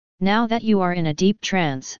Now that you are in a deep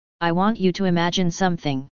trance, I want you to imagine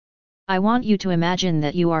something. I want you to imagine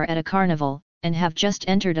that you are at a carnival, and have just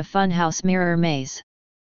entered a funhouse mirror maze.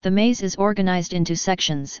 The maze is organized into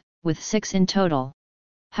sections, with 6 in total.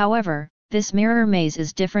 However, this mirror maze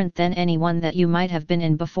is different than any one that you might have been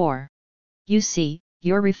in before. You see,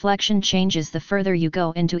 your reflection changes the further you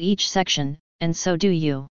go into each section, and so do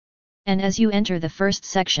you. And as you enter the first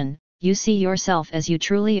section, you see yourself as you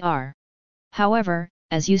truly are. However,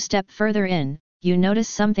 as you step further in, you notice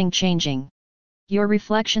something changing. Your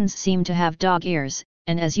reflections seem to have dog ears,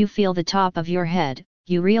 and as you feel the top of your head,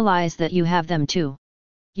 you realize that you have them too.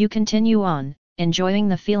 You continue on, enjoying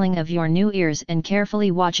the feeling of your new ears and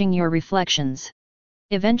carefully watching your reflections.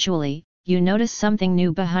 Eventually, you notice something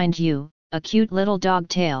new behind you, a cute little dog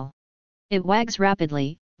tail. It wags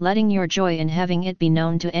rapidly, letting your joy in having it be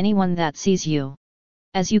known to anyone that sees you.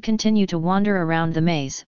 As you continue to wander around the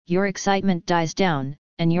maze, your excitement dies down,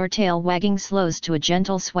 and your tail wagging slows to a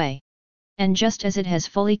gentle sway. And just as it has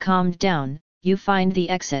fully calmed down, you find the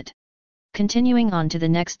exit. Continuing on to the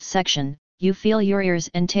next section, you feel your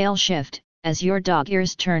ears and tail shift, as your dog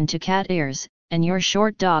ears turn to cat ears, and your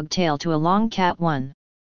short dog tail to a long cat one.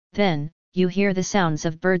 Then, you hear the sounds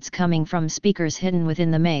of birds coming from speakers hidden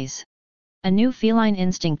within the maze. A new feline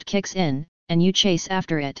instinct kicks in, and you chase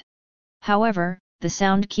after it. However, the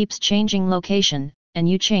sound keeps changing location, and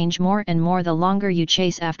you change more and more the longer you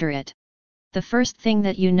chase after it. The first thing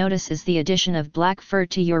that you notice is the addition of black fur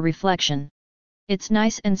to your reflection. It's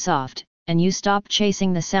nice and soft, and you stop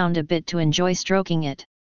chasing the sound a bit to enjoy stroking it.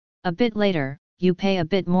 A bit later, you pay a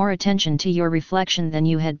bit more attention to your reflection than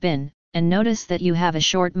you had been, and notice that you have a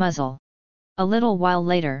short muzzle. A little while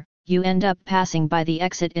later, you end up passing by the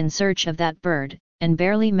exit in search of that bird, and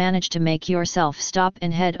barely manage to make yourself stop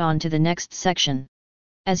and head on to the next section.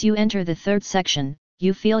 As you enter the third section,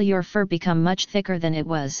 you feel your fur become much thicker than it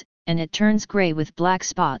was, and it turns gray with black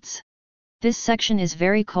spots. This section is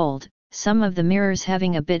very cold, some of the mirrors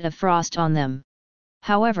having a bit of frost on them.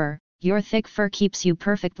 However, your thick fur keeps you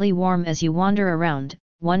perfectly warm as you wander around,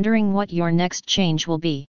 wondering what your next change will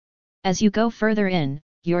be. As you go further in,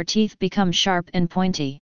 your teeth become sharp and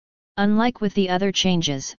pointy. Unlike with the other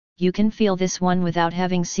changes, you can feel this one without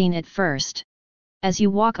having seen it first. As you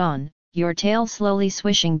walk on, your tail slowly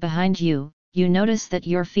swishing behind you, you notice that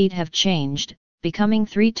your feet have changed, becoming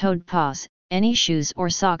 3-toed paws, any shoes or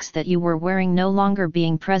socks that you were wearing no longer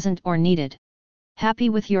being present or needed. Happy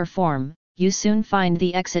with your form, you soon find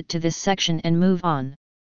the exit to this section and move on.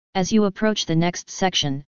 As you approach the next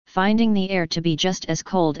section, finding the air to be just as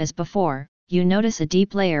cold as before, you notice a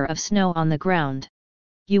deep layer of snow on the ground.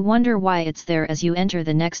 You wonder why it's there as you enter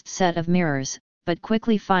the next set of mirrors, but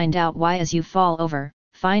quickly find out why as you fall over,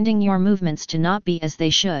 finding your movements to not be as they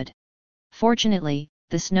should. Fortunately,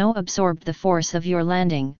 the snow absorbed the force of your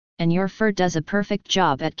landing, and your fur does a perfect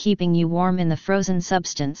job at keeping you warm in the frozen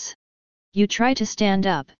substance. You try to stand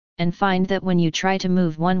up, and find that when you try to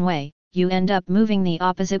move one way, you end up moving the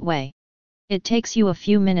opposite way. It takes you a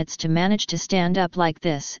few minutes to manage to stand up like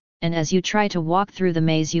this, and as you try to walk through the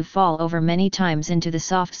maze you fall over many times into the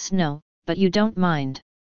soft snow, but you don't mind.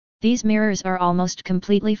 These mirrors are almost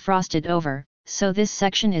completely frosted over, so this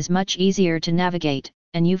section is much easier to navigate,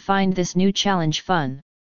 and you find this new challenge fun.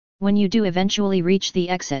 When you do eventually reach the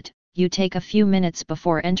exit, you take a few minutes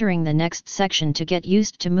before entering the next section to get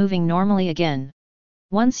used to moving normally again.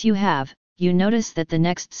 Once you have, you notice that the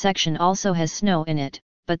next section also has snow in it,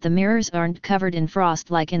 but the mirrors aren't covered in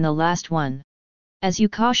frost like in the last one. As you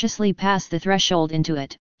cautiously pass the threshold into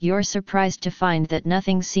it, you're surprised to find that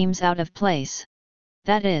nothing seems out of place.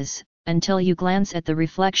 That is, until you glance at the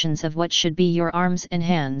reflections of what should be your arms and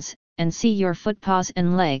hands, and see your foot paws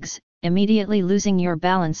and legs, immediately losing your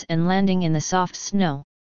balance and landing in the soft snow.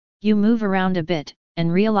 You move around a bit,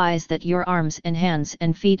 and realize that your arms and hands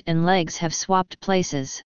and feet and legs have swapped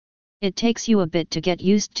places. It takes you a bit to get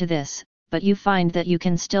used to this, but you find that you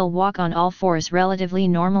can still walk on all fours relatively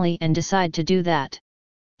normally and decide to do that.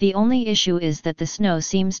 The only issue is that the snow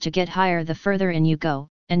seems to get higher the further in you go,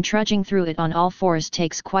 and trudging through it on all fours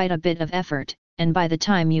takes quite a bit of effort, and by the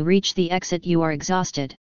time you reach the exit you are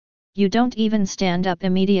exhausted. You don't even stand up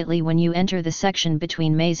immediately when you enter the section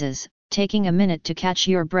between mazes, taking a minute to catch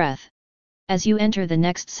your breath. As you enter the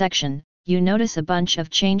next section, you notice a bunch of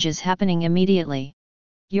changes happening immediately.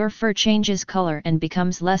 Your fur changes color and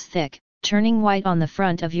becomes less thick, turning white on the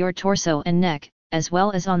front of your torso and neck, as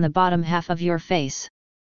well as on the bottom half of your face.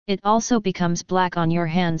 It also becomes black on your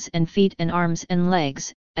hands and feet and arms and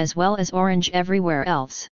legs, as well as orange everywhere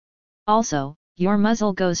else. Also, your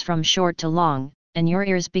muzzle goes from short to long, and your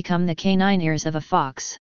ears become the canine ears of a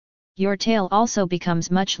fox. Your tail also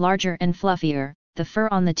becomes much larger and fluffier, the fur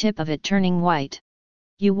on the tip of it turning white.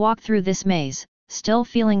 You walk through this maze, still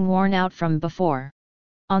feeling worn out from before.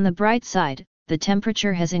 On the bright side, the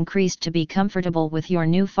temperature has increased to be comfortable with your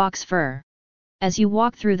new fox fur. As you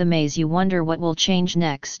walk through the maze, you wonder what will change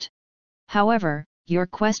next. However, your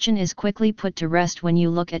question is quickly put to rest when you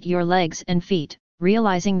look at your legs and feet,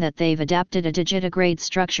 realizing that they've adapted a digitigrade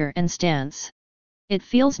structure and stance. It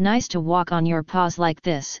feels nice to walk on your paws like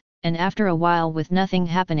this, and after a while with nothing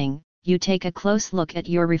happening, you take a close look at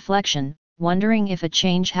your reflection, wondering if a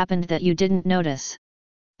change happened that you didn't notice.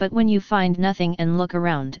 But when you find nothing and look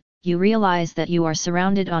around, you realize that you are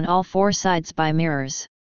surrounded on all four sides by mirrors.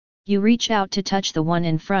 You reach out to touch the one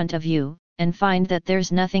in front of you, and find that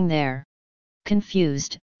there's nothing there.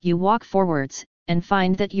 Confused, you walk forwards, and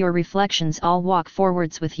find that your reflections all walk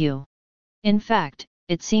forwards with you. In fact,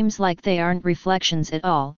 it seems like they aren't reflections at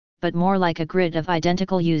all, but more like a grid of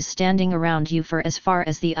identical yous standing around you for as far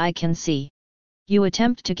as the eye can see. You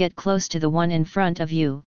attempt to get close to the one in front of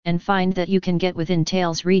you, and find that you can get within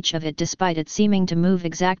tail's reach of it despite it seeming to move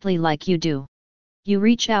exactly like you do. You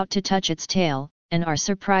reach out to touch its tail, and are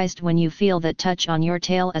surprised when you feel that touch on your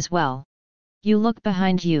tail as well. You look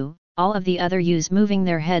behind you, all of the other yous moving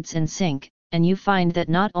their heads in sync, and you find that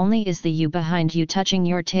not only is the you behind you touching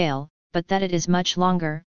your tail, but that it is much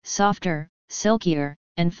longer, softer, silkier,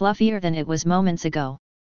 and fluffier than it was moments ago.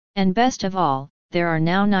 And best of all, there are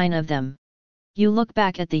now 9 of them. You look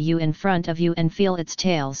back at the you in front of you and feel its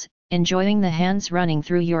tails, enjoying the hands running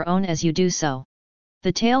through your own as you do so.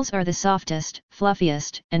 The tails are the softest,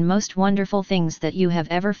 fluffiest, and most wonderful things that you have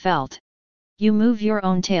ever felt. You move your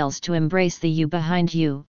own tails to embrace the you behind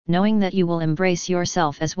you, knowing that you will embrace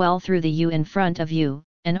yourself as well through the you in front of you,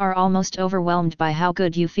 and are almost overwhelmed by how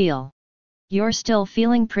good you feel. You're still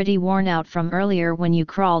feeling pretty worn out from earlier when you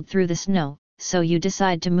crawled through the snow, so you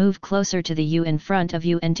decide to move closer to the you in front of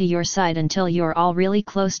you and to your side until you're all really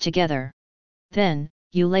close together. Then,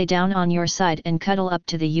 you lay down on your side and cuddle up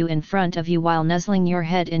to the you in front of you while nuzzling your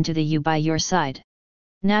head into the you by your side.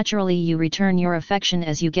 Naturally, you return your affection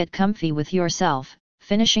as you get comfy with yourself,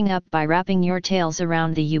 finishing up by wrapping your tails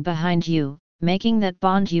around the you behind you, making that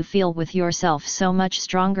bond you feel with yourself so much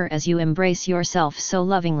stronger as you embrace yourself so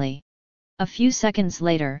lovingly. A few seconds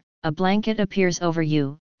later, a blanket appears over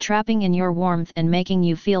you, trapping in your warmth and making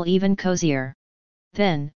you feel even cozier.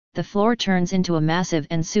 Then, the floor turns into a massive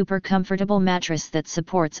and super comfortable mattress that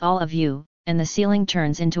supports all of you, and the ceiling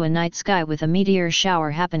turns into a night sky with a meteor shower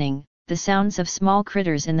happening, the sounds of small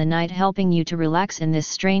critters in the night helping you to relax in this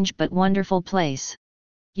strange but wonderful place.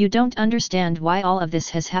 You don't understand why all of this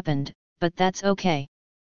has happened, but that's okay.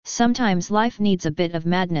 Sometimes life needs a bit of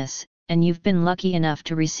madness, and you've been lucky enough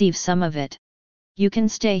to receive some of it. You can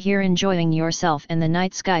stay here enjoying yourself and the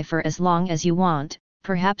night sky for as long as you want,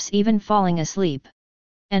 perhaps even falling asleep.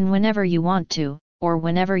 And whenever you want to, or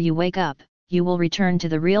whenever you wake up, you will return to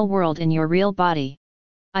the real world in your real body.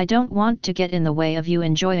 I don't want to get in the way of you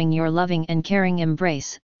enjoying your loving and caring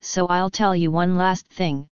embrace, so I'll tell you one last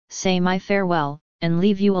thing, say my farewell, and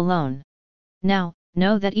leave you alone. Now,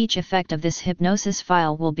 know that each effect of this hypnosis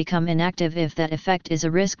file will become inactive if that effect is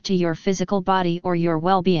a risk to your physical body or your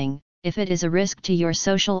well-being, if it is a risk to your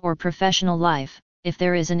social or professional life, if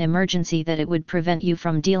there is an emergency that it would prevent you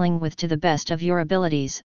from dealing with to the best of your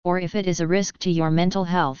abilities, or if it is a risk to your mental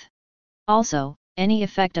health. Also, any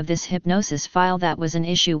effect of this hypnosis file that was an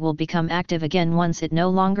issue will become active again once it no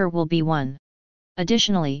longer will be one.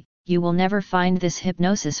 Additionally, you will never find this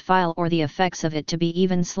hypnosis file or the effects of it to be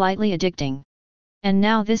even slightly addicting. And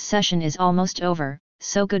now this session is almost over,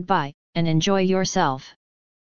 so goodbye, and enjoy yourself.